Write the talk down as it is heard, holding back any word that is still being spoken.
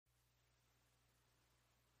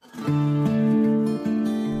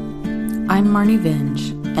I'm Marnie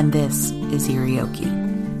Vinge, and this is Irioki.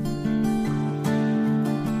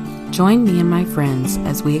 Join me and my friends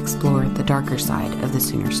as we explore the darker side of the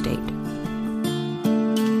Sooner State.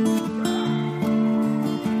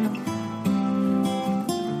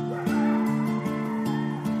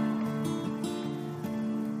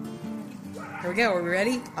 Here we go. Are we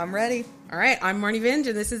ready? I'm ready. All right. I'm Marnie Vinge,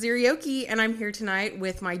 and this is Irioki, and I'm here tonight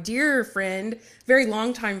with my dear friend, very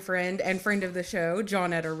longtime friend, and friend of the show,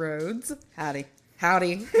 Johnetta Rhodes. Howdy.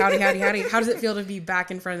 Howdy. Howdy, howdy, howdy. How does it feel to be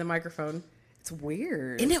back in front of the microphone? It's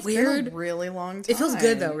weird. Isn't it weird? It's been a really long time. It feels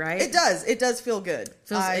good, though, right? It does. It does feel good.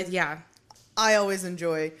 Yeah. I always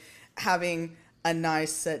enjoy having a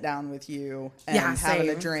nice sit down with you and Yeah, having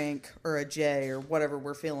a same. drink or a J or whatever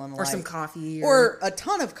we're feeling Or like. some coffee. Or a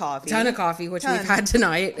ton of coffee. ton of coffee, which we've had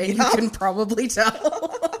tonight, and you can probably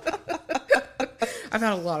tell. I've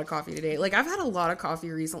had a lot of coffee today. Like, I've had a lot of coffee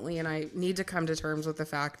recently, and I need to come to terms with the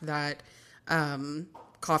fact that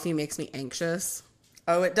coffee makes me anxious.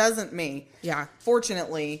 Oh, it doesn't me. Yeah.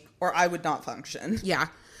 Fortunately, or I would not function. Yeah.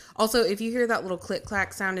 Also, if you hear that little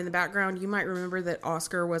click-clack sound in the background, you might remember that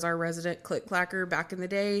Oscar was our resident click-clacker back in the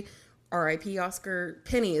day. R.I.P. Oscar.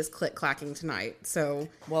 Penny is click-clacking tonight. So,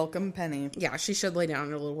 Welcome, Penny. yeah, she should lay down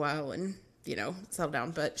in a little while and, settle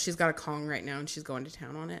down. But she's got a Kong right now, and she's going to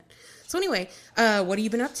town on it. So, anyway, what have you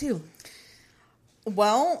been up to?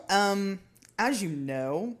 Well, as you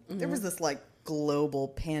know, there was this, global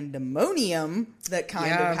pandemonium that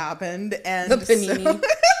kind of happened. And The panini.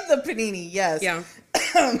 The panini, yes. Yeah.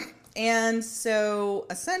 And so,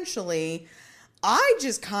 essentially, I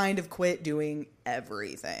just kind of quit doing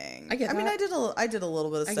everything. I get mean, that. I did a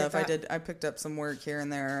little bit of I stuff. get that. I picked up some work here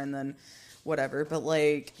and there, and then whatever. But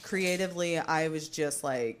creatively, I was just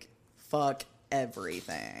fuck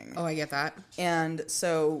everything. Oh, I get that. And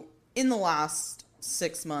so, in the last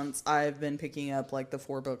 6 months, I've been picking up the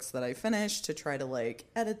 4 books that I finished to try to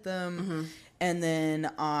edit them. Mm-hmm. And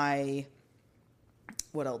then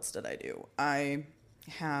what else did I do? I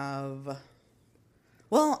have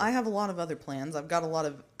a lot of other plans. I've got a lot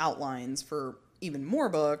of outlines for even more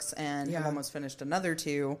books, and have almost finished another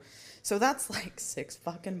 2. So that's 6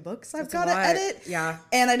 fucking books I've got to edit. Yeah.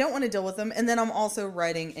 And I don't want to deal with them. And then I'm also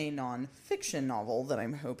writing a nonfiction novel that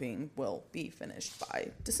I'm hoping will be finished by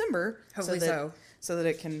December. Hopefully so that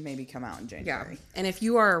it can maybe come out in Yeah. January. And if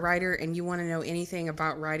you are a writer and you want to know anything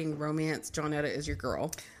about writing romance, Johnetta is your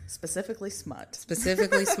girl. Specifically smut.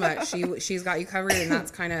 Specifically smut. She's got you covered, and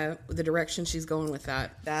that's kind of the direction she's going with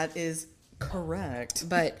that. That is correct.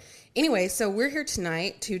 But anyway, so we're here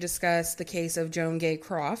tonight to discuss the case of Joan Gay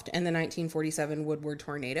Croft and the 1947 Woodward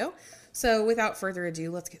tornado. So without further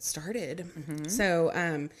ado, let's get started. Mm-hmm.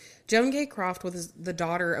 So Joan Gay Croft was the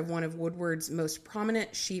daughter of one of Woodward's most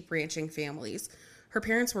prominent sheep ranching families. Her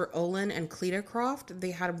parents were Olin and Cleta Croft.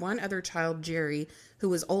 They had one other child, Jerry, who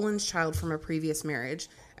was Olin's child from a previous marriage.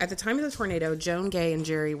 At the time of the tornado, Joan Gay and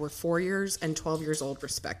Jerry were 4 years and 12 years old,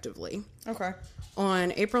 respectively. Okay.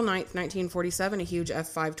 On April 9th, 1947, a huge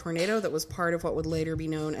F5 tornado that was part of what would later be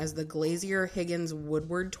known as the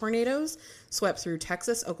Glazier-Higgins-Woodward tornadoes swept through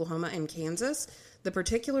Texas, Oklahoma, and Kansas. The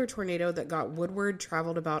particular tornado that got Woodward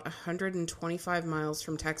traveled about 125 miles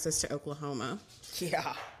from Texas to Oklahoma.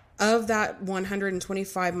 Yeah. Of that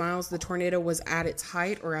 125 miles, the tornado was at its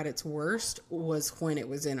height or at its worst was when it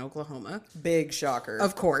was in Oklahoma. Big shocker.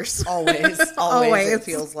 Of course. Always. Always. It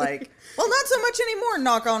feels like. Well, not so much anymore,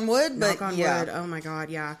 knock on wood. But Knock on wood. Oh my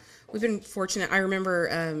God, yeah. We've been fortunate. I remember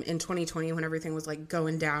in 2020 when everything was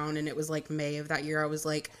going down and it was May of that year, I was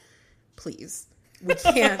like, please, we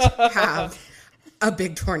can't have a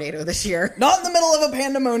big tornado this year. Not in the middle of a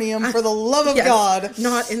pandemonium, for the love of Yes, God.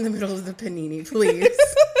 Not in the middle of the panini, please.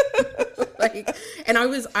 And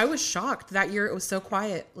I was shocked that year. It was so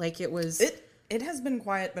quiet. It was. It has been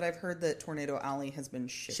quiet, but I've heard that Tornado Alley has been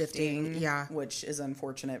shifting. Yeah. Which is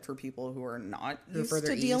unfortunate for people who are not used further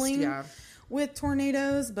to east, dealing yeah. with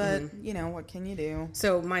tornadoes. But, what can you do?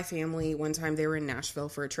 So my family, one time they were in Nashville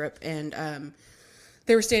for a trip, and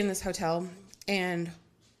they were staying in this hotel, and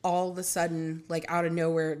all of a sudden, out of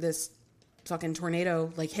nowhere, this fucking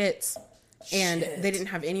tornado hits, and they didn't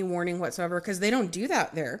have any warning whatsoever because they don't do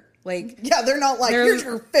that there. Yeah, they're not here's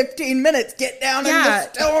your 15 minutes, get down in the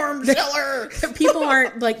storm shelter. People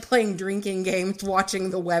aren't playing drinking games,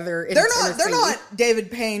 watching the weather. They're not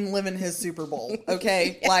David Payne living his Super Bowl,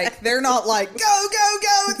 okay? They're not go,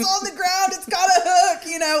 it's on the ground, it's got a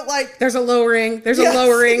hook, There's a lowering, a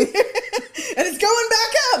lowering. And it's going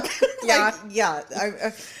back up. Yeah.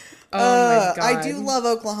 Oh my God. I do love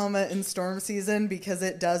Oklahoma in storm season because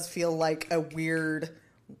it does feel like a weird,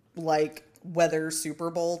 weather Super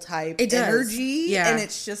Bowl type It does. energy. Yeah. And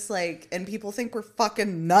it's just like, and people think we're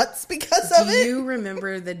fucking nuts because of Do it. you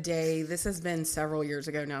remember the day, this has been several years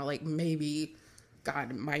ago now, like maybe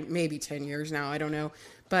 10 years now, I don't know.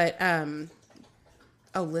 But,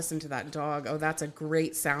 oh, listen to that dog. Oh, that's a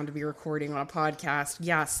great sound to be recording on a podcast.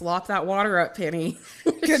 Yeah, slop that water up, Penny.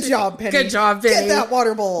 Good job, Penny. Good job, Penny. Get that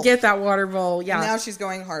water bowl. Get that water bowl. Yeah. Now she's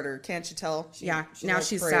going harder. Can't you tell? Now likes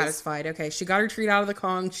she's praise. satisfied. Okay, she got her treat out of the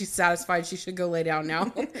Kong. She's satisfied. She should go lay down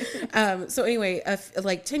now. So anyway,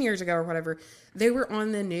 like 10 years ago or whatever, they were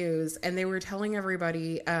on the news and they were telling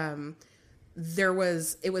everybody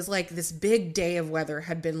it was like this big day of weather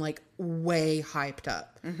had been like way hyped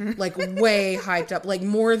up. Like way hyped up, like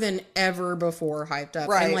more than ever before hyped up.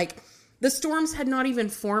 Right. And like the storms had not even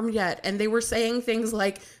formed yet. And they were saying things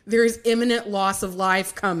like, there's imminent loss of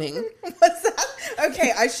life coming. What's that?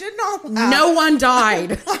 Okay, I should not laugh. No one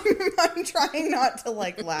died. I'm trying not to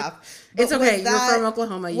like laugh. But It's okay. was You're from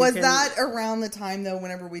Oklahoma. That around the time though,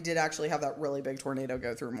 whenever we did actually have that really big tornado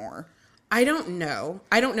go through Moore? I don't know,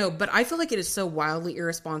 but I feel like it is so wildly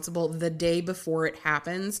irresponsible the day before it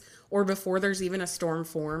happens or before there's even a storm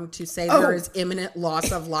formed to say there is imminent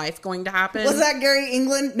loss of life going to happen. Was that Gary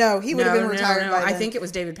England? No, he would have been retired by then. I think it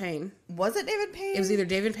was David Payne. Was it David Payne? It was either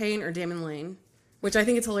David Payne or Damon Lane, which I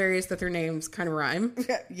think it's hilarious that their names kind of rhyme.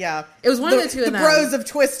 Yeah. It was one of the two of them. The bros of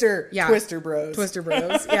Twister. Yeah. Twister bros. Twister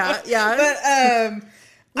bros. Yeah, yeah. But,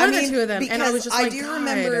 One of the two of them, and I was just like, I do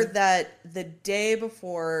remember that the day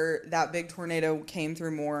before that big tornado came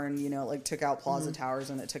through Moore and, like took out Plaza Towers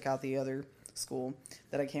and it took out the other school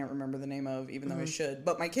that I can't remember the name of, even though I should.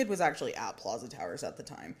 But my kid was actually at Plaza Towers at the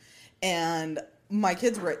time. And my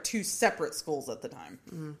kids were at two separate schools at the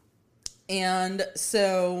time. And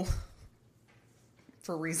so,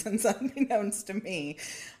 for reasons unbeknownst to me,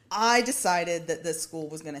 I decided that this school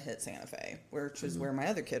was going to hit Santa Fe, which is where my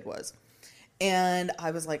other kid was. And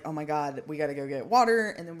I was like, oh my God, we got to go get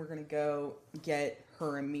water. And then we're going to go get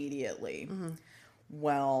her immediately.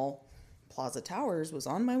 Well, Plaza Towers was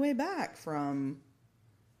on my way back from,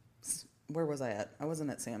 where was I at? I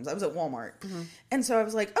wasn't at Sam's. I was at Walmart. And so I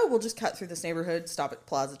was like, oh, we'll just cut through this neighborhood, stop at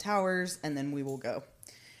Plaza Towers, and then we will go.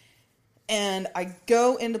 And I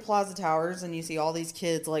go into Plaza Towers and you see all these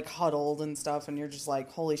kids like huddled and stuff. And you're just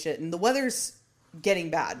like, holy shit. And the weather's getting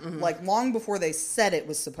bad, like long before they said it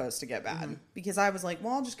was supposed to get bad, because I was like,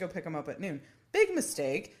 well, I'll just go pick them up at noon. Big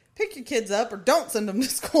mistake. Pick your kids up or don't send them to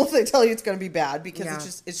school if they tell you it's going to be bad,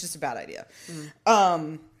 because it's just a bad idea.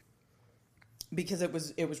 Because it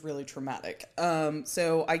was really traumatic.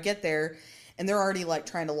 So I get there and they're already like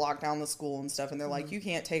trying to lock down the school and stuff. And they're like, you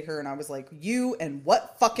can't take her. And I was like, you and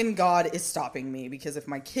what fucking God is stopping me? Because if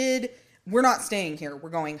my kid, we're not staying here.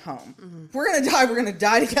 We're going home. We're going to die. We're going to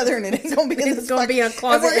die together, and it ain't going to be in this going to be a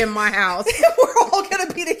closet in my house. We're all going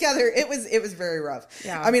to be together. It was very rough.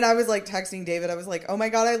 Yeah. I mean, I was like texting David. I was like, oh my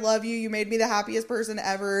God, I love you. You made me the happiest person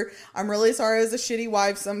ever. I'm really sorry I was a shitty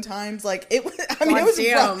wife sometimes. Like it was, I mean, it was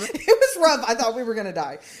rough. It was rough. I thought we were going to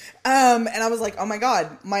die. And I was like, oh my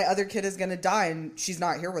God, my other kid is going to die and she's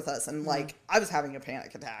not here with us. And like, I was having a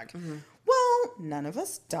panic attack. Well, none of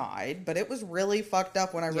us died, but it was really fucked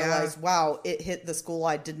up when I realized, wow, it hit the school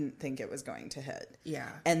I didn't think it was going to hit. Yeah.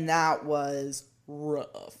 And that was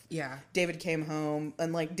rough. Yeah. David came home,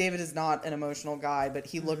 and like, David is not an emotional guy, but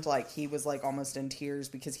he looked like he was like almost in tears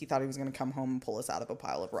because he thought he was going to come home and pull us out of a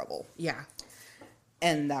pile of rubble. Yeah.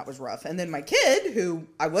 And that was rough. And then my kid, who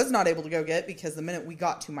I was not able to go get because the minute we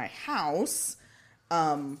got to my house,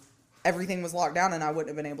 everything was locked down and I wouldn't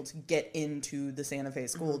have been able to get into the Santa Fe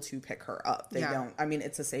school to pick her up. They don't. I mean,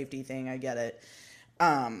 it's a safety thing. I get it.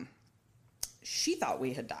 She thought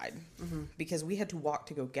we had died because we had to walk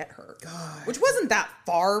to go get her. God. Which wasn't that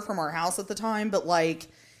far from our house at the time, but like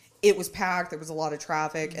it was packed. There was a lot of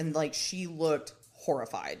traffic and like she looked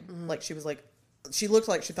horrified. Like she was like, she looked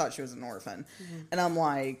like she thought she was an orphan. And I'm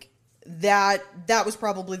like, that was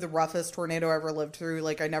probably the roughest tornado I ever lived through.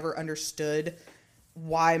 Like I never understood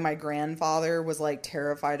why my grandfather was like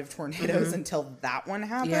terrified of tornadoes until that one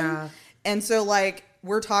happened. Yeah. And so like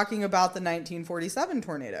we're talking about the 1947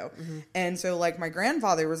 tornado. And so like my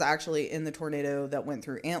grandfather was actually in the tornado that went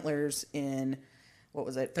through Antlers in, what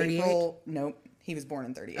was it? 38? April? Nope. He was born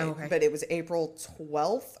in 38. Oh, okay. But it was April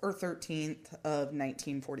 12th or 13th of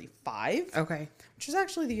 1945. Okay. Which is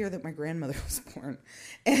actually the year that my grandmother was born.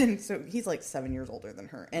 And so he's like 7 years older than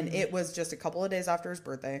her. And it was just a couple of days after his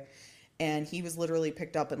birthday. And he was literally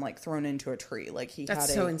picked up and like thrown into a tree. Like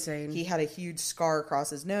That's so insane. He had a huge scar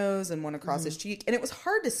across his nose and one across his cheek. And it was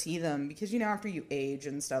hard to see them because, you know, after you age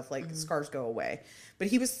and stuff, like scars go away. But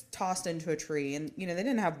he was tossed into a tree and, you know, they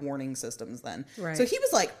didn't have warning systems then. Right. So he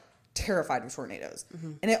was like terrified of tornadoes.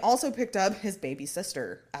 And it also picked up his baby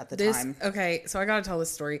sister at the time. Okay, so I gotta tell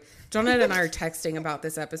this story. Jonette and I are texting about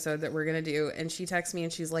this episode that we're gonna do, and she texts me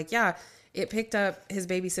and she's like, yeah, it picked up his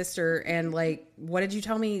baby sister, and like, what did you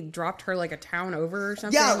tell me? Dropped her like a town over or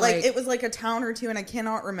something? Yeah, like it was like a town or two, and I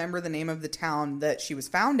cannot remember the name of the town that she was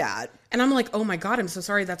found at. And I'm like, oh my God, I'm so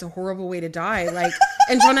sorry. That's a horrible way to die. Like,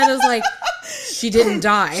 and Jonette is like, she didn't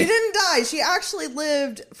die. She didn't die. She actually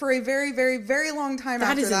lived for a very, very, very long time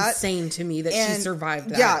after that. That is insane to me that she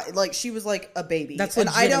survived that. Yeah, like she was like a baby. That's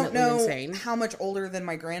legitimately insane. And I don't know how much older than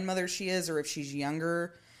my grandmother she is, or if she's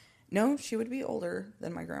younger. No, she would be older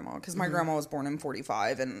than my grandma, because my grandma was born in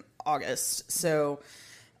 45 in August. So,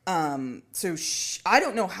 I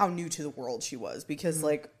don't know how new to the world she was, because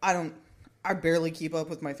like I barely keep up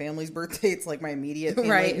with my family's birth dates, like my immediate family,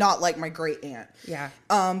 right. Not like my great aunt. Yeah.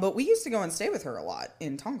 But we used to go and stay with her a lot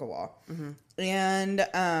in Tonkawa.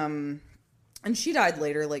 And she died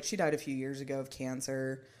later. Like, she died a few years ago of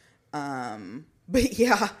cancer. But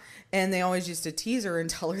yeah, and they always used to tease her and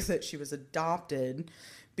tell her that she was adopted,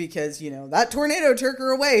 because, you know, that tornado took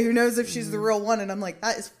her away. Who knows if she's the real one? And I'm like,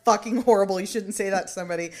 that is fucking horrible. You shouldn't say that to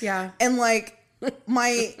somebody. Yeah. And like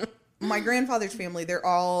my grandfather's family, they're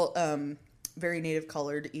all very native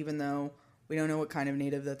colored, even though we don't know what kind of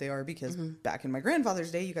native that they are, because back in my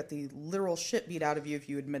grandfather's day, you got the literal shit beat out of you if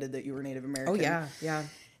you admitted that you were Native American. Oh yeah, yeah.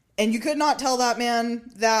 And you could not tell that man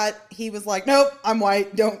that he was like, nope, I'm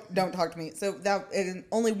white. Don't talk to me. So that, and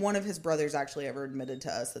only one of his brothers actually ever admitted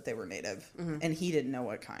to us that they were Native, and he didn't know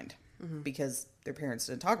what kind, because their parents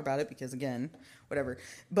didn't talk about it, because again, whatever.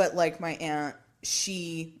 But like my aunt,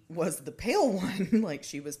 she was the pale one. Like,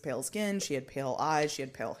 she was pale skin. She had pale eyes. She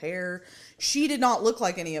had pale hair. She did not look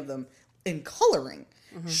like any of them in coloring.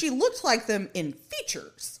 She looked like them in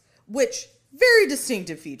features, which very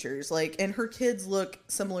distinctive features. Like, and her kids look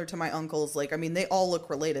similar to my uncles. Like, I mean, they all look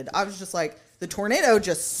related. I was just like, the tornado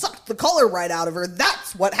just sucked the color right out of her.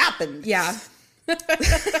 That's what happened. Yeah. So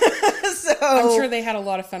I'm sure they had a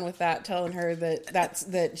lot of fun with that, telling her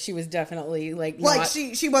that she was definitely like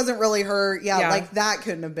she wasn't really her. Yeah, like that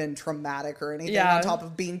couldn't have been traumatic or anything, on top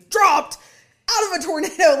of being dropped out of a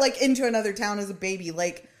tornado like into another town as a baby.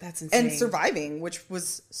 Like, that's insane. And surviving, which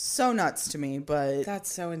was so nuts to me. But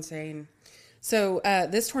that's so insane. So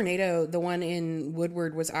this tornado, the one in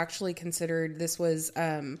Woodward, was actually considered, this was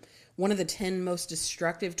one of the 10 most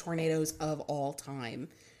destructive tornadoes of all time.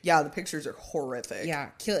 Yeah, the pictures are horrific. Yeah,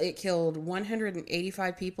 it killed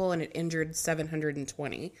 185 people and it injured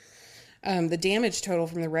 720. The damage total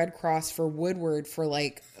from the Red Cross for Woodward, for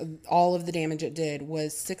like all of the damage it did,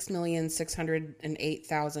 was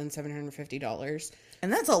 $6,608,750.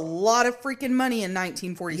 And that's a lot of freaking money in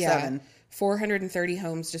 1947. Yeah. 430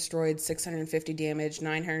 homes destroyed, 650 damaged,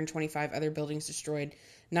 925 other buildings destroyed,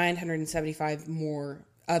 975 more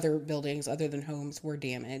other buildings other than homes were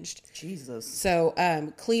damaged. Jesus. So,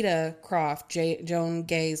 Cleta Croft, Joan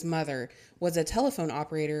Gay's mother, was a telephone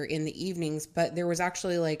operator in the evenings, but there was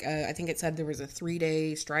actually like, I think it said there was a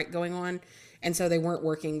 3-day strike going on, and so they weren't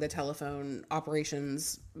working the telephone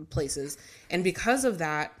operations places. And because of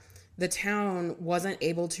that, the town wasn't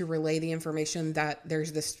able to relay the information that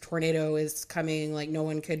there's this tornado is coming. Like, no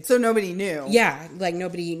one could. So nobody knew. Yeah. Like,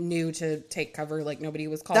 nobody knew to take cover. Like, nobody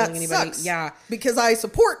was calling anybody. Sucks. Yeah. Because I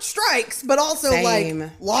support strikes, but also like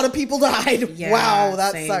a lot of people died. Yeah, wow.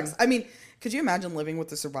 That sucks. I mean, could you imagine living with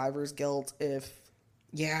the survivor's guilt if,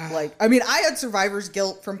 like, I mean, I had survivor's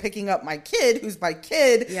guilt from picking up my kid, who's my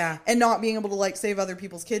kid, and not being able to, like, save other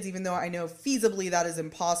people's kids, even though I know feasibly that is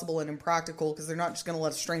impossible and impractical, because they're not just going to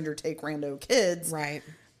let a stranger take rando kids. Right.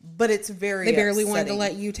 But it's very They barely upsetting. wanted to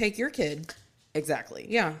let you take your kid. Exactly.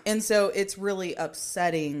 Yeah. And so it's really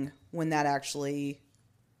upsetting when that actually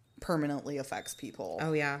permanently affects people.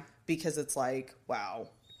 Oh, yeah. Because it's like, wow.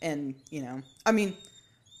 And, you know, I mean,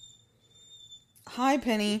 hi,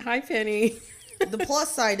 Penny. Hi, Penny. The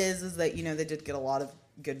plus side is that, you know, they did get a lot of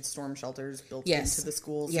good storm shelters built into the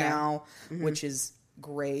schools now, which is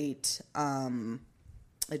great.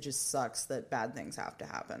 It just sucks that bad things have to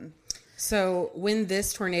happen. So when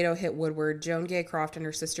this tornado hit Woodward, Joan Gay Croft and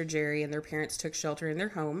her sister Jerry and their parents took shelter in their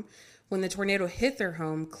home. When the tornado hit their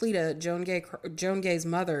home, Cleta, Joan Gay's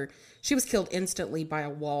mother, she was killed instantly by a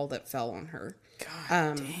wall that fell on her.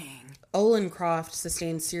 God dang. Olin Croft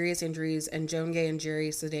sustained serious injuries, and Joan Gay and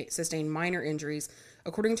Jerry sustained minor injuries.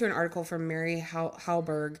 According to an article from Mary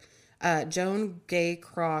Halberg, Joan Gay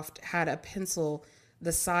Croft had a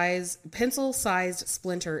pencil-sized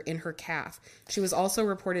splinter in her calf. She was also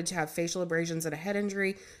reported to have facial abrasions and a head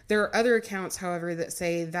injury. There are other accounts, however, that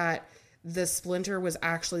say that the splinter was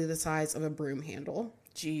actually the size of a broom handle.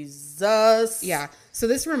 Jesus. Yeah. So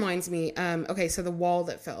this reminds me, okay, so the wall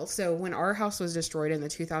that fell. So when our house was destroyed in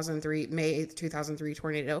the May 8th, 2003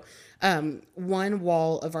 tornado, one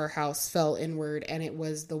wall of our house fell inward, and it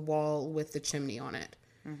was the wall with the chimney on it.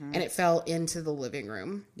 And it fell into the living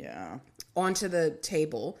room. Yeah. Onto the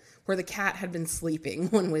table where the cat had been sleeping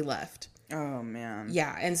when we left. Oh, man.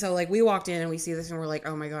 Yeah, and so, like, we walked in and we see this and we're like,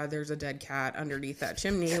 oh my God, there's a dead cat underneath that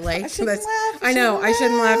chimney. Like, I shouldn't laugh. I know, I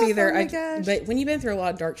shouldn't laugh either. Oh my gosh. But when you've been through a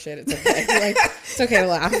lot of dark shit, it's okay. Like, it's okay to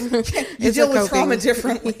laugh. You deal with trauma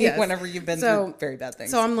differently Yes. whenever you've been through very bad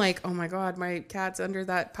things. So I'm like, oh my God, my cat's under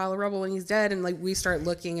that pile of rubble and he's dead. And, like, we start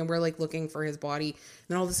looking and we're, like, looking for his body. And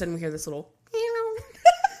then all of a sudden we hear this little,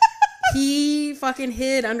 he fucking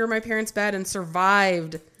hid under my parents' bed and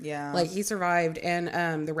survived. Yeah. Like, he survived.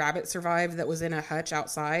 And the rabbit survived that was in a hutch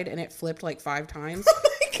outside, and it flipped like 5 times. Oh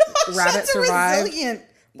my gosh, Rabbit survived. Resilient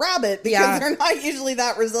rabbit, because they're not usually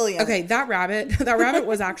that resilient. Okay, that rabbit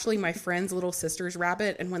was actually my friend's little sister's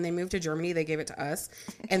rabbit, and when they moved to Germany, they gave it to us.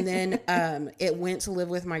 And then it went to live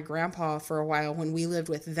with my grandpa for a while when we lived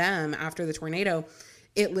with them after the tornado.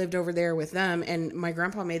 It lived over there with them, and my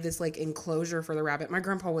grandpa made this like enclosure for the rabbit. My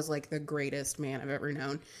grandpa was like the greatest man I've ever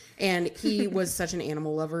known, and he was such an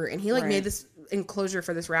animal lover, and he like made this enclosure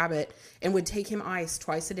for this rabbit and would take him ice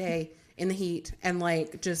twice a day in the heat and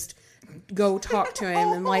like just go talk to him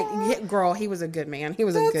and like, girl, he was a good man. He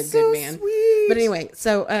was a good man. Sweet. But anyway,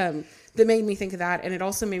 so that made me think of that, and it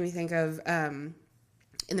also made me think of in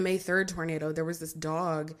the May 3rd tornado, there was this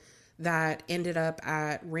dog that ended up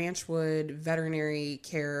at Ranchwood Veterinary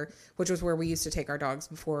Care, which was where we used to take our dogs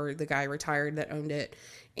before the guy retired that owned it.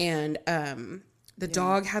 And the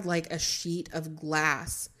dog had like a sheet of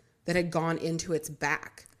glass that had gone into its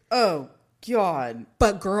back. Oh, God.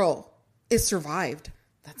 But girl, it survived.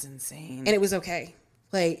 That's insane. And it was okay.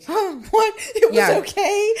 Like, what? It was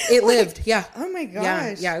okay? It lived. Yeah. Oh my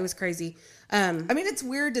gosh. Yeah, it was crazy. I mean, it's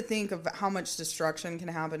weird to think of how much destruction can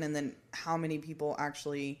happen and then how many people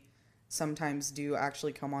actually sometimes do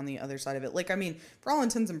actually come on the other side of it. Like, I mean, for all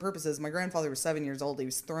intents and purposes, my grandfather was 7 years old. He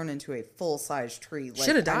was thrown into a full-size tree. Like,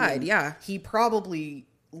 should have died, yeah. He probably,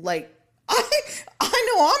 like,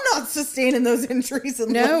 I know I'm not sustaining those injuries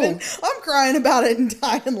and living. I'm crying about it and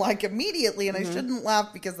dying, like, immediately, and I shouldn't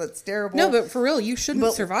laugh because that's terrible. No, but for real, you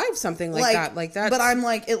shouldn't survive something like that. Like that. But I'm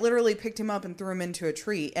like, it literally picked him up and threw him into a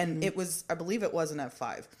tree, and it was, I believe it was an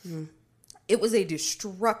F5. It was a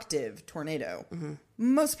destructive tornado.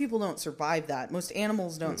 Most people don't survive that. Most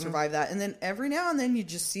animals don't survive that. And then every now and then you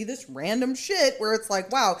just see this random shit where it's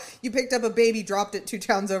like, wow, you picked up a baby, dropped it 2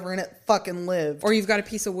 towns over, and it fucking lived. Or you've got a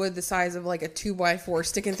piece of wood the size of like a 2x4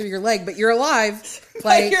 sticking through your leg, but you're alive.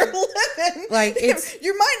 Like, you're living. Like, it's,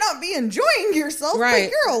 you might not be enjoying yourself, right,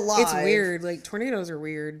 but you're alive. It's weird. Like, tornadoes are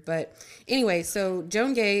weird. But anyway, so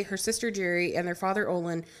Joan Gay, her sister Jerry, and their father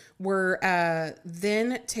Olin were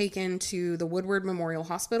then taken to the Woodward Memorial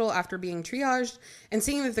Hospital after being triaged and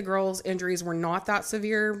seeing that the girl's injuries were not that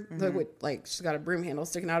severe. Like, she's got a broom handle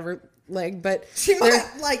sticking out of her leg, but she might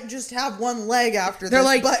like just have one leg after they're this,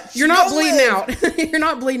 like, but you're not bleeding out. You're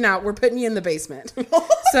not bleeding out. We're putting you in the basement.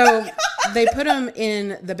 So they put him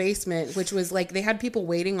in the basement, which was like, they had people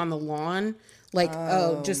waiting on the lawn. Like,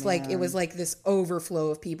 like it was like this overflow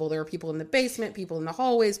of people. There were people in the basement, people in the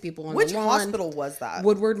hallways, people on the lawn. Which hospital was that?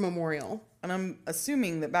 Woodward Memorial. And I'm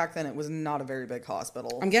assuming that back then it was not a very big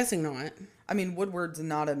hospital. I'm guessing not. I mean, Woodward's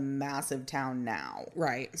not a massive town now.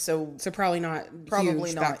 Right. So probably not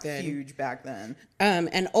huge back then.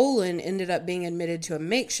 And Olin ended up being admitted to a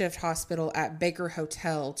makeshift hospital at Baker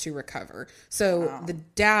Hotel to recover. So the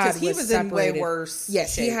dad was separated. In way worse.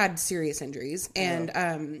 Yes, shape. he had serious injuries.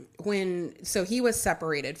 And he was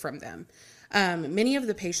separated from them. Many of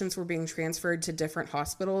the patients were being transferred to different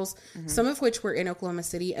hospitals, some of which were in Oklahoma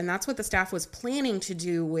City, and that's what the staff was planning to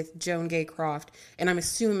do with Joan Gay Croft, and I'm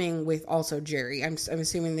assuming with also Jerry. I'm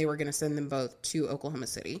assuming they were going to send them both to Oklahoma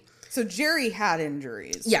City. So Jerry had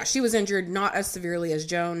injuries. Yeah, she was injured, not as severely as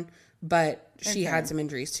Joan, but she had some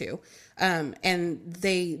injuries too. And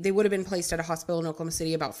they would have been placed at a hospital in Oklahoma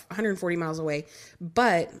City about 140 miles away.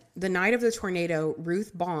 But the night of the tornado,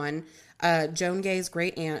 Ruth Bond, Joan Gay's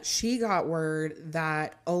great aunt, she got word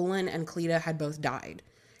that Olin and Cleta had both died.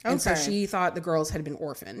 And so she thought the girls had been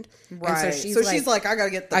orphaned. Right. And so she's like, I got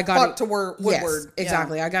to get the fuck to Woodward. Yes,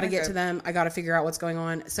 exactly. Yeah. I got to get to them. I got to figure out what's going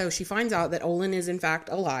on. So she finds out that Olin is in fact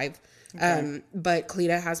alive. But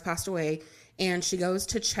Cleta has passed away. And she goes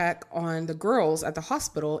to check on the girls at the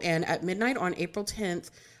hospital. And at midnight on April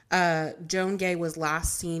 10th, Joan Gay was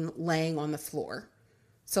last seen laying on the floor.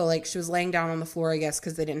 So, like, she was laying down on the floor, I guess,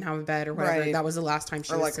 because they didn't have a bed or whatever. Right. That was the last time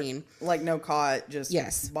she was seen. Like, no cot,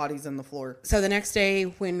 just bodies on the floor. So, the next day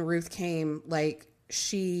when Ruth came, like,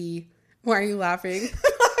 Why are you laughing?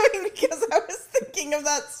 Because I was thinking of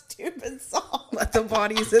that stupid song. Let the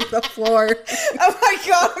bodies hit the floor. Oh my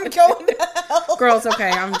God, I'm going to hell. Girl, it's okay.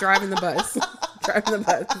 I'm driving the bus.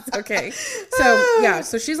 It's okay. So, yeah.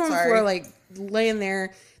 So she's on the floor, like, laying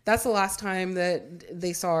there. That's the last time that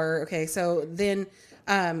they saw her. Okay. So then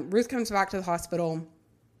Ruth comes back to the hospital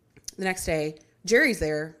the next day. Jerry's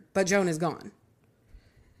there, but Joan is gone.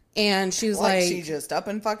 And she was like... she just up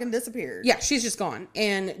and fucking disappeared. Yeah, she's just gone.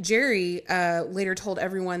 And Jerry later told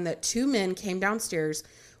everyone that 2 men came downstairs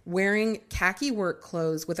wearing khaki work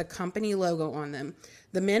clothes with a company logo on them.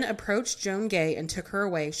 The men approached Joan Gay and took her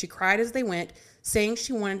away. She cried as they went, saying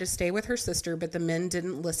she wanted to stay with her sister, but the men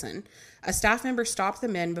didn't listen. A staff member stopped the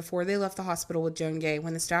men before they left the hospital with Joan Gay.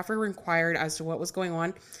 When the staffer inquired as to what was going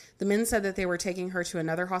on, the men said that they were taking her to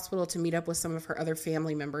another hospital to meet up with some of her other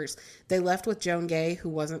family members. They left with Joan Gay, who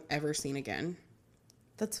wasn't ever seen again.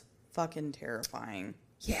 That's fucking terrifying.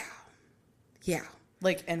 Yeah. Yeah.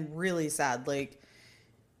 Like, and really sad. Like,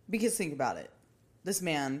 because think about it. This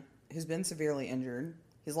man who's been severely injured,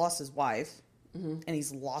 he's lost his wife, and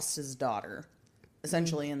he's lost his daughter,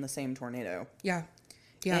 essentially in the same tornado. Yeah.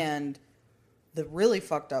 Yeah. And the really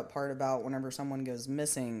fucked up part about whenever someone goes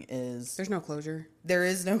missing is... there's no closure. There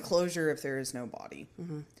is no closure if there is no body.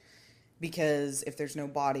 Because if there's no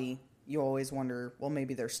body, you always wonder, well,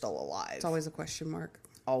 maybe they're still alive. It's always a question mark.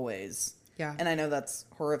 Always. Yeah. And I know that's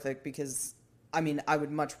horrific because, I mean, I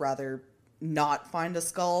would much rather not find a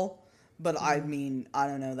skull. But I mean, I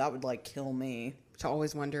don't know. That would, like, kill me. To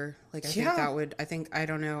always wonder. Like, I think that would... I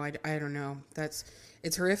don't know. I don't know.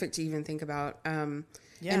 It's horrific to even think about.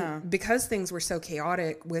 Yeah. And because things were so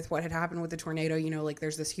chaotic with what had happened with the tornado, you know, like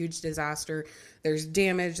there's this huge disaster, there's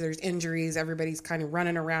damage, there's injuries, everybody's kind of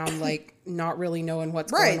running around like not really knowing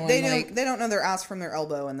what's going on. Right. They don't know their ass from their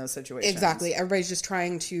elbow in those situations. Exactly. Everybody's just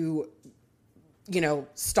trying to, you know,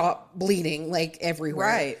 stop bleeding like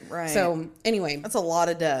everywhere. Right. So anyway. That's a lot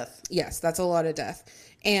of death. Yes, that's a lot of death.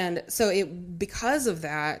 And so because of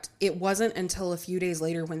that, it wasn't until a few days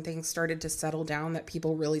later when things started to settle down that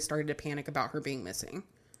people really started to panic about her being missing.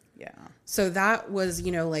 Yeah. So that was,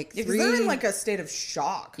 you know, like because they're in like a state of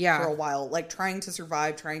shock for a while, like trying to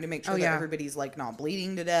survive, trying to make sure that everybody's like not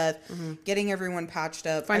bleeding to death, getting everyone patched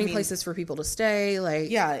up, finding places for people to stay.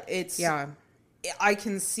 Like, I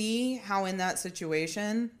can see how in that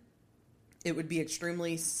situation it would be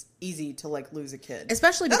extremely easy to like lose a kid,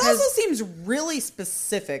 especially because that also seems really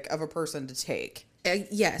specific of a person to take.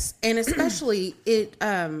 Yes, and especially it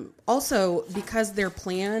also because their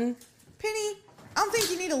plan. Penny, I don't think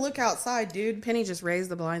you need to look outside, dude. Penny just raised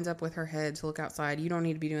the blinds up with her head to look outside. You don't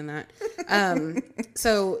need to be doing that.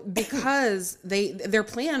 So because their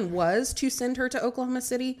plan was to send her to Oklahoma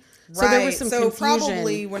City. So there was some confusion.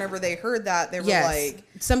 Probably whenever they heard that, they were like,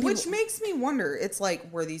 some people, which makes me wonder. It's like,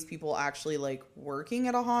 were these people actually like working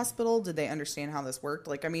at a hospital? Did they understand how this worked?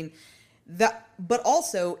 Like, I mean, but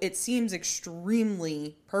also it seems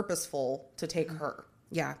extremely purposeful to take her.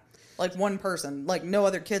 Yeah. Like one person, like no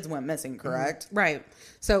other kids went missing, correct? Right.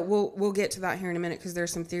 So we'll get to that here in a minute because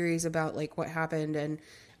there's some theories about like what happened.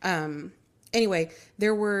 And anyway,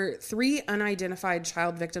 there were 3 unidentified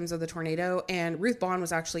child victims of the tornado, and Ruth Bond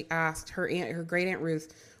was actually asked, her great aunt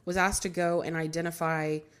Ruth was asked to go and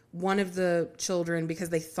identify one of the children because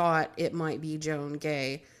they thought it might be Joan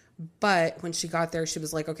Gay. But when she got there, she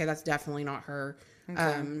was like, okay, that's definitely not her.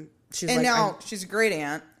 Okay. She's a great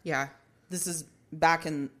aunt. Yeah. This is back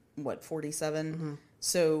in 47.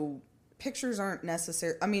 So pictures aren't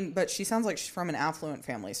necessary. I mean, but she sounds like she's from an affluent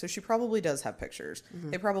family, so she probably does have pictures.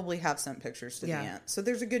 They probably have sent pictures to the aunt. So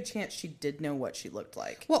there's a good chance she did know what she looked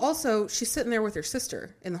like. Well, also, she's sitting there with her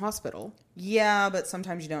sister in the hospital. Yeah, but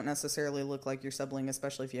sometimes you don't necessarily look like your sibling,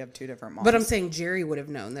 especially if you have 2 different moms. But I'm saying Jerry would have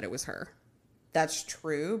known that it was her. That's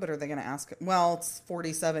true, but are they going to ask... Well, it's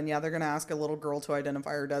 47. Yeah, they're going to ask a little girl to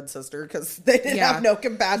identify her dead sister because they didn't have no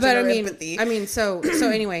compassion or empathy. I mean, so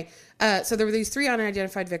anyway, so there were these 3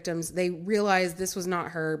 unidentified victims. They realized this was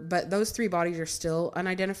not her, but those 3 bodies are still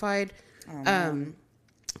unidentified.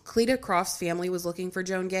 Cleta Croft's family was looking for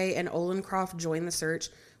Joan Gay, and Olin Croft joined the search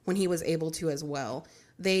when he was able to as well.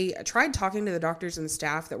 They tried talking to the doctors and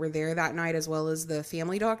staff that were there that night, as well as the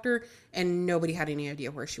family doctor, and nobody had any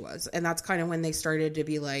idea where she was. And that's kind of when they started to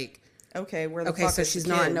be like, okay, where the fuck so is she's the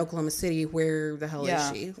not kid? in Oklahoma City. Where the hell is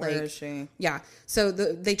she? Where is she? Yeah. So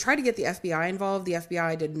they tried to get the FBI involved. The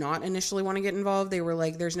FBI did not initially want to get involved. They were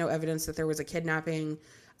like, there's no evidence that there was a kidnapping.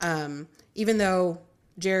 Even though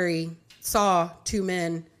Jerry saw 2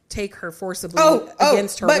 men take her forcibly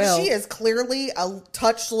against her will. But she is clearly a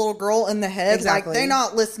touched little girl in the head. Exactly. Like, they're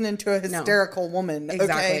not listening to a hysterical woman.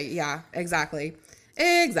 Exactly. Okay? Yeah, exactly.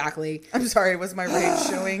 Exactly. I'm sorry, was my rage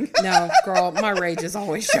showing? No, girl, my rage is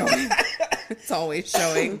always showing. It's always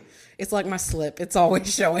showing. It's like my slip. It's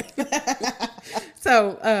always showing.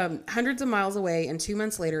 So, hundreds of miles away and 2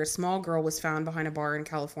 months later, a small girl was found behind a bar in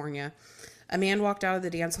California. A man walked out of the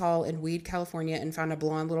dance hall in Weed, California, and found a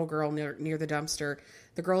blonde little girl near the dumpster.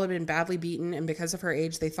 The girl had been badly beaten, and because of her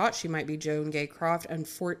age, they thought she might be Joan Gay Croft. And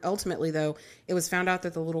ultimately, though, it was found out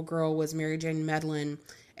that the little girl was Mary Jane Medlin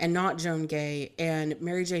and not Joan Gay. And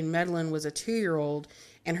Mary Jane Medlin was a 2-year-old,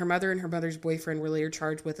 and her mother and her mother's boyfriend were later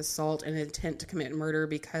charged with assault and intent to commit murder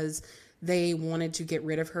because they wanted to get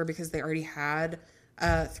rid of her because they already had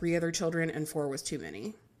 3 other children, and 4 was too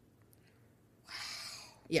many.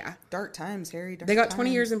 Yeah. Dark times, Harry. They got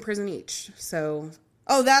 20 years in prison each. So.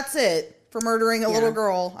 Oh, that's it. For murdering a little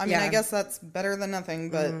girl. I mean, I guess that's better than nothing,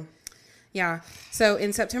 but. Mm-hmm. Yeah. So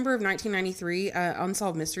in September of 1993,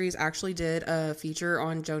 Unsolved Mysteries actually did a feature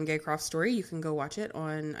on Joan Gay Croft's story. You can go watch it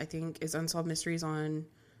on, I think, is Unsolved Mysteries on.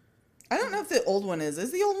 I don't know if the old one is.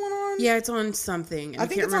 Is the old one on? Yeah, it's on something. I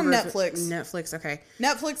think it's on Netflix. Netflix, okay.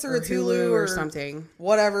 Netflix or Hulu or something.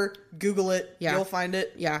 Whatever. Google it. Yeah. You'll find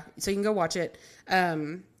it. Yeah. So you can go watch it.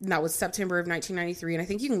 That was September of 1993. And I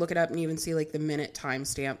think you can look it up and even see like the minute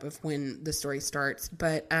timestamp of when the story starts.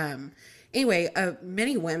 But anyway,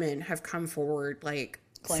 many women have come forward like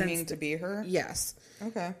claiming to be her? Yes.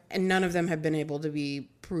 Okay. And none of them have been able to be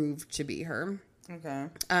proved to be her. Okay.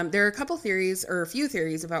 There are a couple theories, or a few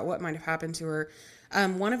theories, about what might have happened to her.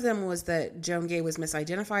 One of them was that Joan Gay was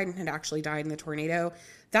misidentified and had actually died in the tornado.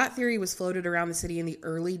 That theory was floated around the city in the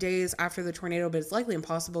early days after the tornado, but it's likely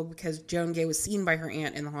impossible because Joan Gay was seen by her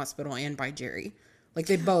aunt in the hospital and by Jerry. Like,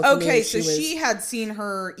 they both knew she had seen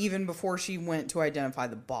her even before she went to identify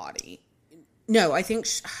the body. No, I think...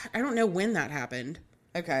 I don't know when that happened.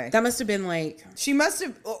 Okay. That must have been like... She must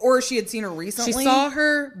have... Or she had seen her recently? She saw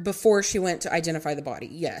her before she went to identify the body.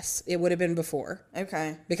 Yes. It would have been before.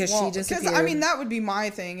 Okay. Because she disappeared. Because, I mean, that would be my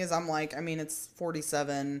thing is I'm like, I mean, it's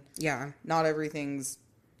 47. Yeah. Not everything's...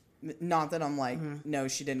 Not that I'm like, no,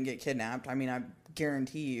 she didn't get kidnapped. I mean, I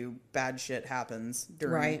guarantee you bad shit happens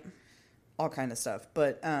during all kind of stuff.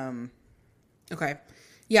 But, okay.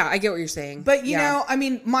 Yeah, I get what you're saying. But, you know, I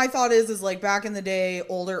mean, my thought is like back in the day,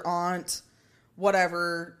 older aunt...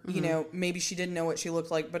 whatever, you know, maybe she didn't know what she looked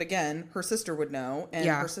like, but again, her sister would know, and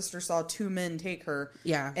her sister saw 2 men take her,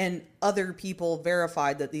 and other people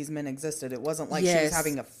verified that these men existed. It wasn't like she was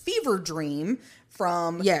having a fever dream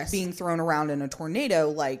from being thrown around in a tornado,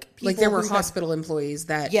 like people there were hospital employees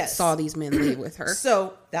that saw these men leave with her.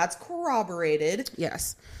 So that's corroborated.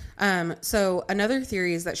 Yes. So another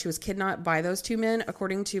theory is that she was kidnapped by those 2 men.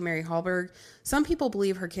 According to Mary Hallberg, some people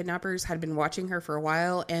believe her kidnappers had been watching her for a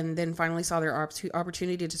while and then finally saw their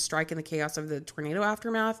opportunity to strike in the chaos of the tornado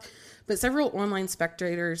aftermath. But several online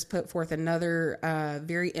spectators put forth another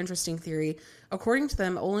very interesting theory. According to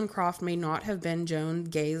them, Olin Croft may not have been Joan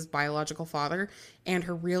Gay's biological father, and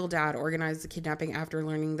her real dad organized the kidnapping after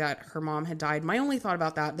learning that her mom had died. My only thought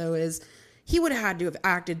about that, though, is he would have had to have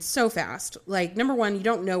acted so fast. Like, number one, you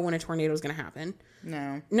don't know when a tornado is going to happen.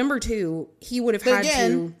 No. Number two, he would have had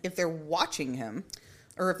to... if they're watching him,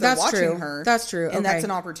 or if they're watching her... That's true. And that's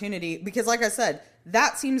an opportunity. Because, like I said,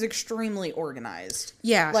 that seems extremely organized.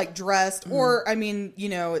 Yeah. Like, dressed. Or, I mean, you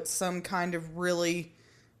know, it's some kind of really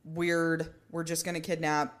weird... We're just going to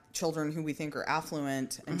kidnap children who we think are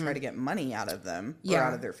affluent and try to get money out of them. Or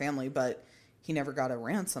out of their family. But... he never got a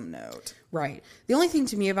ransom note. Right. The only thing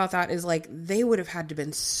to me about that is, like, they would have had to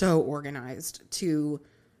been so organized to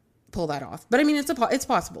pull that off. But, I mean, it's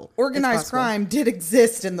possible. Organized crime did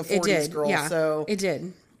exist in the 40s, it did. girl. Yeah, so it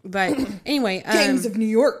did. But, anyway. Gangs of New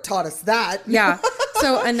York taught us that. Yeah.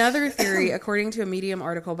 So, another theory, according to a Medium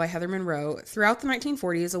article by Heather Monroe, throughout the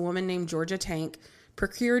 1940s, a woman named Georgia Tank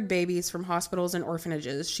procured babies from hospitals and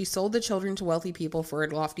orphanages. She sold the children to wealthy people for a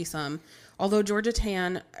lofty sum. Although Georgia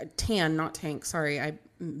Tan, not Tank, sorry, I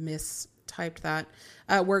mistyped that,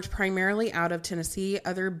 worked primarily out of Tennessee,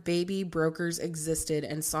 other baby brokers existed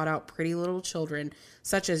and sought out pretty little children,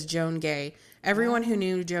 such as Joan Gay. Everyone who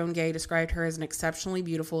knew Joan Gay described her as an exceptionally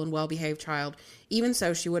beautiful and well-behaved child. Even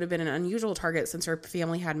so, she would have been an unusual target since her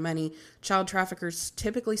family had money. Child traffickers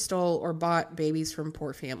typically stole or bought babies from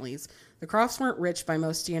poor families. The Crofts weren't rich by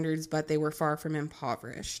most standards, but they were far from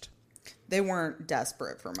impoverished. They weren't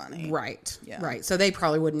desperate for money. Right. Yeah. Right. So they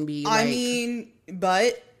probably wouldn't be like... I mean,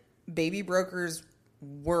 but baby brokers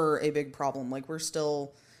were a big problem. Like, we're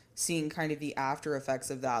still seeing kind of the after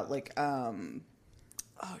effects of that. Like, oh,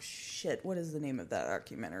 shit. What is the name of that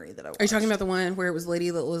documentary that I watched? Are you talking about the one where it was a lady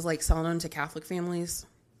that was, like, selling them to Catholic families?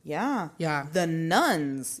 Yeah. Yeah. The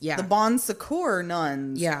nuns. Yeah. The Bon Secours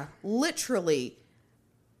nuns. Yeah. Literally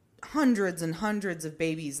hundreds and hundreds of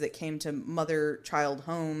babies that came to mother-child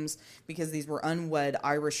homes because these were unwed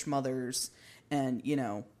Irish mothers. And, you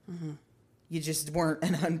know, you just weren't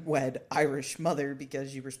an unwed Irish mother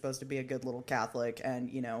because you were supposed to be a good little Catholic and,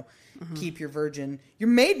 you know, keep your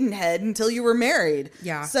maidenhead until you were married.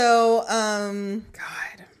 Yeah. So,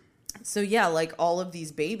 God. So, yeah, like all of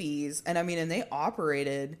these babies, and I mean, and they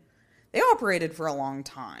operated for a long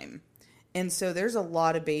time. And so there's a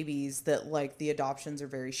lot of babies that, like, the adoptions are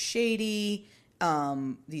very shady.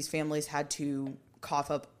 These families had to cough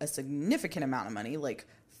up a significant amount of money, like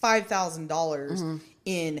 $5,000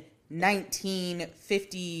 in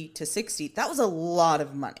 1950 to 60. That was a lot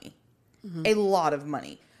of money. A lot of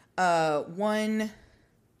money. One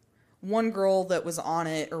girl that was on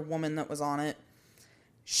it, or woman that was on it,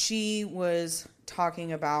 she was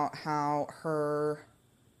talking about how her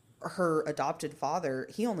adopted father,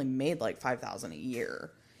 he only made like $5,000 a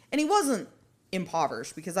year. And he wasn't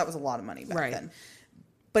impoverished because that was a lot of money back then.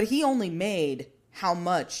 But he only made how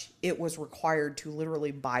much it was required to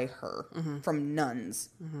literally buy her from nuns.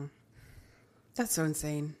 That's so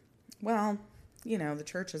insane. Well, you know, the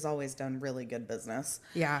church has always done really good business.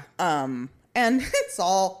 Yeah. And it's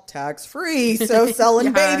all tax-free. So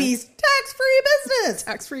selling babies, tax-free business.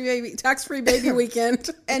 Tax-free baby weekend.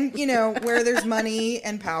 And, you know, where there's money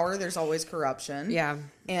and power, there's always corruption. Yeah.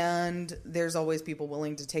 And there's always people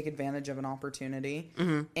willing to take advantage of an opportunity.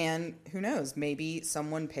 And who knows, maybe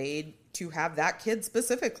someone paid to have that kid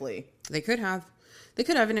specifically. They could have,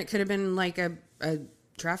 and it could have been like a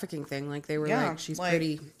trafficking thing. Like they were like, she's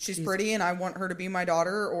pretty. She's pretty and I want her to be my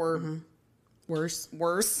daughter, or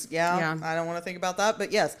worse. Yeah. I don't want to think about that,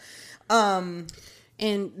 but yes.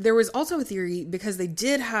 And there was also a theory, because they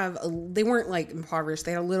did have, they weren't like impoverished.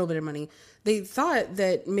 They had a little bit of money. They thought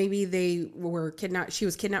that maybe they were kidnapped. She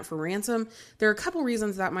was kidnapped for ransom. There are a couple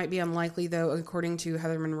reasons that might be unlikely, though, according to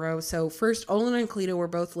Heather Monroe. So first, Olin and Cleta were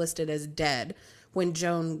both listed as dead when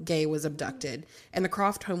Joan Gay was abducted, and the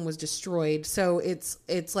Croft home was destroyed. So it's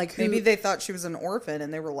like maybe they thought she was an orphan,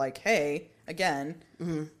 and they were like, "Hey, again,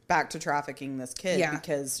 back to trafficking this kid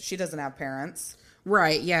because she doesn't have parents."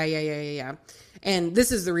 Right? Yeah. And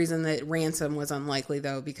this is the reason that ransom was unlikely,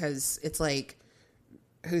 though, because it's like,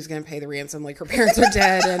 who's going to pay the ransom? Like, her parents are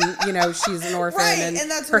dead, and you know she's an orphan, and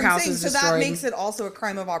that's her what house I'm saying. is so destroyed. That makes it also a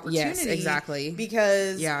crime of opportunity. Yes, exactly.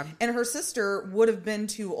 Because and her sister would have been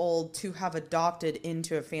too old to have adopted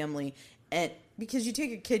into a family, and because you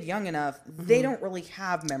take a kid young enough, they don't really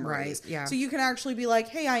have memories. Right, yeah. So you can actually be like,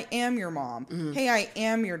 "Hey, I am your mom. Hey, I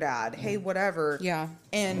am your dad. Hey, whatever." Yeah.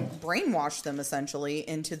 And brainwash them essentially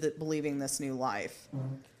into believing this new life.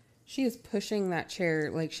 She is pushing that chair,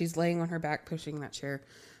 like she's laying on her back, pushing that chair.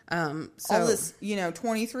 So all this,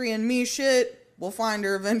 23andMe shit, we'll find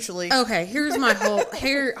her eventually. Okay, here's my whole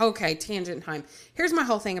tangent time. Here's my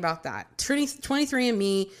whole thing about that.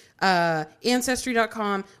 23andMe,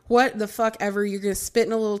 Ancestry.com, what the fuck ever. You're gonna spit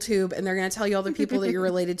in a little tube, and they're gonna tell you all the people that you're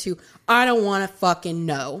related to. I don't want to fucking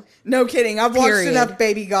know. No kidding. I've watched enough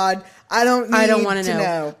Baby God. I don't want to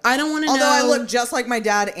know. I don't want to know. Although I look just like my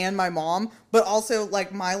dad and my mom, but also,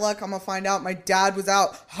 like, my luck, I'm going to find out my dad was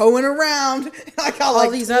out hoeing around. I got,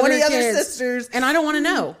 all these 20 other sisters. And I don't want to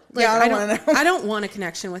know. Like, I don't want to know. I don't want a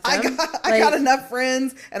connection with them. I got enough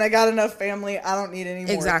friends, and I got enough family. I don't need any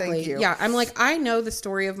more. Exactly. Thank you. Yeah, I'm like, I know the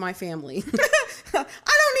story of my family. I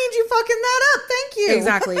don't need you fucking that up. Thank you.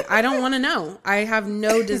 Exactly. I don't want to know. I have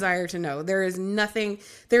no desire to know. There is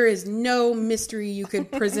no mystery you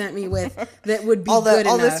could present me with that would be good enough.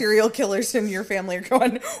 All the serial killers in your family are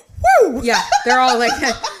going, woo! Yeah, they're all like,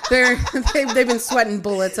 they've been sweating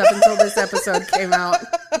bullets up until this episode came out.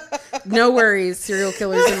 No worries, serial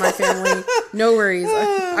killers in my family. No worries.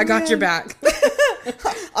 I got your back.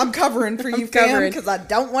 I'm covering for you, fam, because I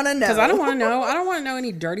don't want to know. Because I don't want to know. I don't want to know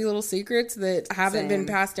any dirty little secrets that haven't been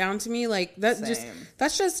passed down to me. Like, that's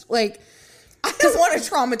just like... I don't want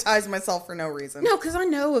to traumatize myself for no reason. No, because I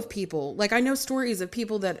know of people. Like, I know stories of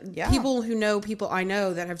people people who know people I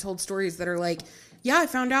know that have told stories that are like, yeah, I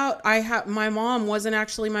found out my mom wasn't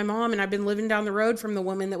actually my mom, and I've been living down the road from the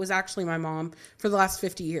woman that was actually my mom for the last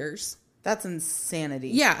 50 years. That's insanity.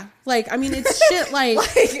 Yeah. Like, I mean, it's shit like...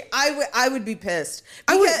 I would be pissed.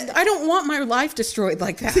 I don't want my life destroyed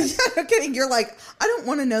like that. Yeah, no kidding. You're like, I don't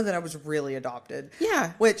want to know that I was really adopted.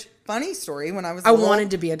 Yeah. Which, funny story, when I was little... I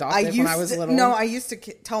wanted to be adopted when I was little. No, I used to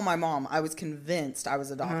tell my mom I was convinced I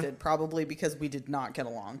was adopted, probably because we did not get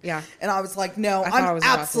along. Yeah. And I was like, no, I'm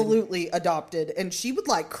absolutely adopted. And she would,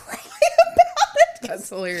 like, cry about it. That's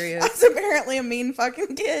hilarious. I was apparently a mean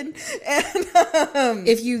fucking kid. And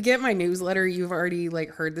if you get my newsletter, you've already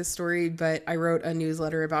like heard this story, but I wrote a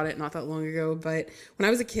newsletter about it not that long ago. But when I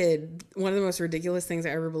was a kid, one of the most ridiculous things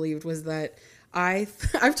I ever believed was that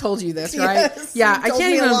I've told you this, right? Yes, yeah, I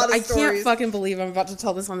can't fucking believe I'm about to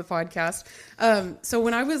tell this on the podcast. So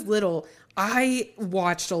when I was little, I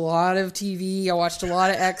watched a lot of TV. I watched a lot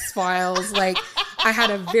of X-Files. Like, I had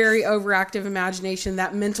a very overactive imagination.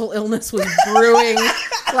 That mental illness was brewing.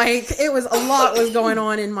 Like, a lot was going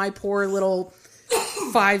on in my poor little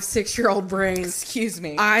 5-6-year-old brain. excuse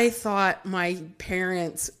me. I thought my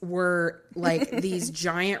parents were like these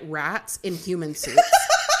giant rats in human suits.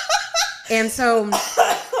 And so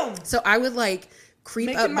I would like creep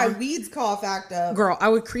Making up my weeds cough act up. Girl, I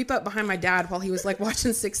would creep up behind my dad while he was like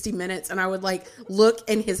watching 60 Minutes, and I would like look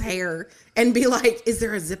in his hair and be like, is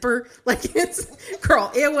there a zipper? Like, it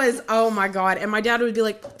was, oh my God. And my dad would be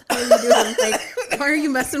like, what the hell are you doing? Like, why are you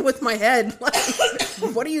messing with my head? Like,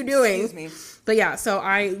 what are you doing? Excuse me. But yeah,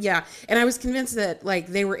 and I was convinced that like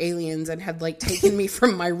they were aliens and had like taken me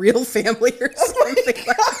from my real family or something like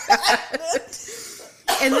that.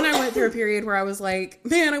 And then I went through a period where I was like,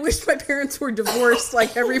 man, I wish my parents were divorced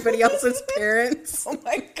like everybody else's parents. Oh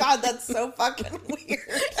my God, that's so fucking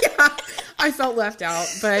weird. Yeah, I felt left out,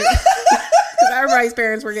 but everybody's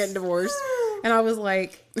parents were getting divorced. And I was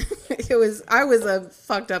like, I was a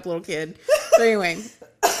fucked up little kid. So anyway.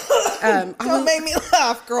 Don't make me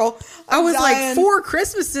laugh, girl. I was dying. Like, 4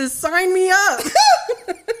 Christmases, sign me up.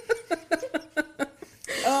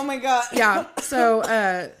 Oh my God. Yeah,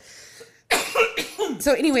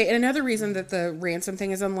 So anyway, and another reason that the ransom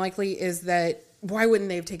thing is unlikely is that why wouldn't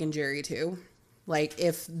they have taken Jerry too? Like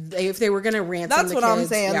if they were going to ransom that's the what kids, I'm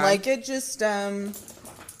saying. yeah. Like it just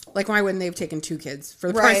like why wouldn't they have taken 2 kids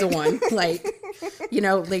for the price of one? Like,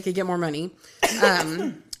 they could get more money.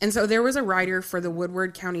 And so there was a writer for the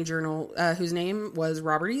Woodward County Journal whose name was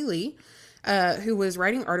Robert E. Lee. Who was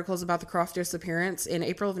writing articles about the Croft disappearance. In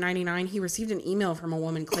April of 1999, he received an email from a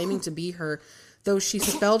woman claiming to be her, though she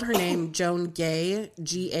spelled her name Joan Gaye,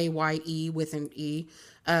 Gaye with an E.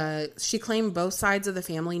 She claimed both sides of the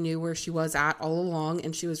family knew where she was at all along,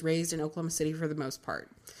 and she was raised in Oklahoma City for the most part.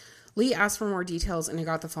 Lee asked for more details, and he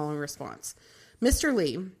got the following response. Mr.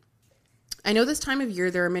 Lee, I know this time of year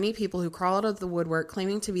there are many people who crawl out of the woodwork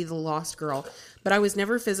claiming to be the lost girl, but I was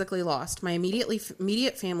never physically lost. My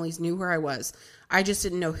immediate families knew where I was. I just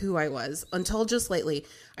didn't know who I was. Until just lately,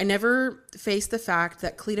 I never faced the fact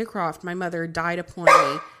that Cleta Croft, my mother, died upon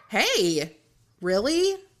me. Hey,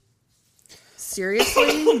 really?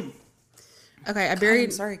 Seriously? Okay, I buried...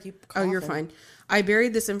 I'm sorry, keep coughing. Oh, you're fine. I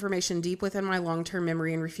buried this information deep within my long-term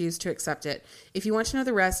memory and refused to accept it. If you want to know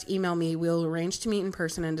the rest, email me. We'll arrange to meet in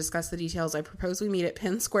person and discuss the details. I propose we meet at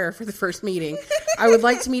Penn Square for the first meeting. I would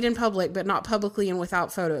like to meet in public, but not publicly and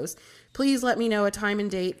without photos. Please let me know a time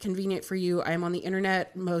and date convenient for you. I am on the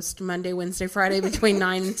internet most Monday, Wednesday, Friday between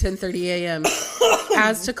 9 and 10:30 a.m.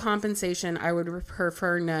 As to compensation, I would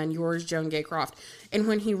prefer none. Yours, Joan Gaye Croft. And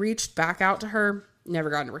when he reached back out to her, never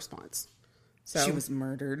got a response. So she was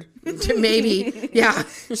murdered. Maybe. Yeah.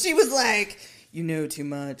 She was like, you know too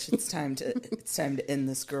much. It's time to end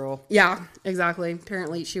this girl. Yeah, exactly.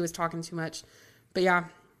 Apparently she was talking too much. But yeah.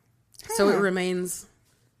 So it remains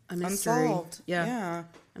a mystery. Unsolved. Yeah.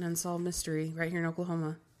 An unsolved mystery right here in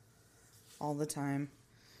Oklahoma. All the time.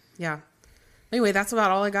 Yeah. Anyway, that's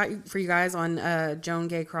about all I got for you guys on Joan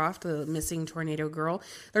Gaye Croft, the missing tornado girl.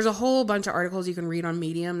 There's a whole bunch of articles you can read on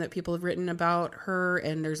Medium that people have written about her,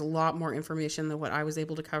 and there's a lot more information than what I was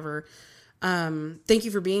able to cover. Thank you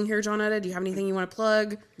for being here, Johnetta. Do you have anything you want to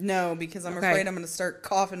plug? No, because I'm afraid I'm going to start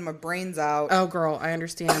coughing my brains out. Oh, girl, I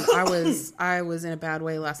understand. I was in a bad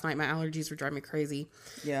way last night. My allergies were driving me crazy.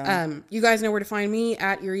 Yeah. You guys know where to find me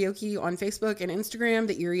at Irioki on Facebook and Instagram,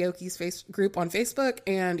 the Irioki's group on Facebook,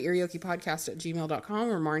 and iriokipodcast@gmail.com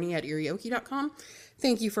or Marnie at irioki.com.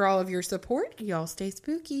 Thank you for all of your support. Y'all stay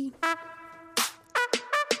spooky.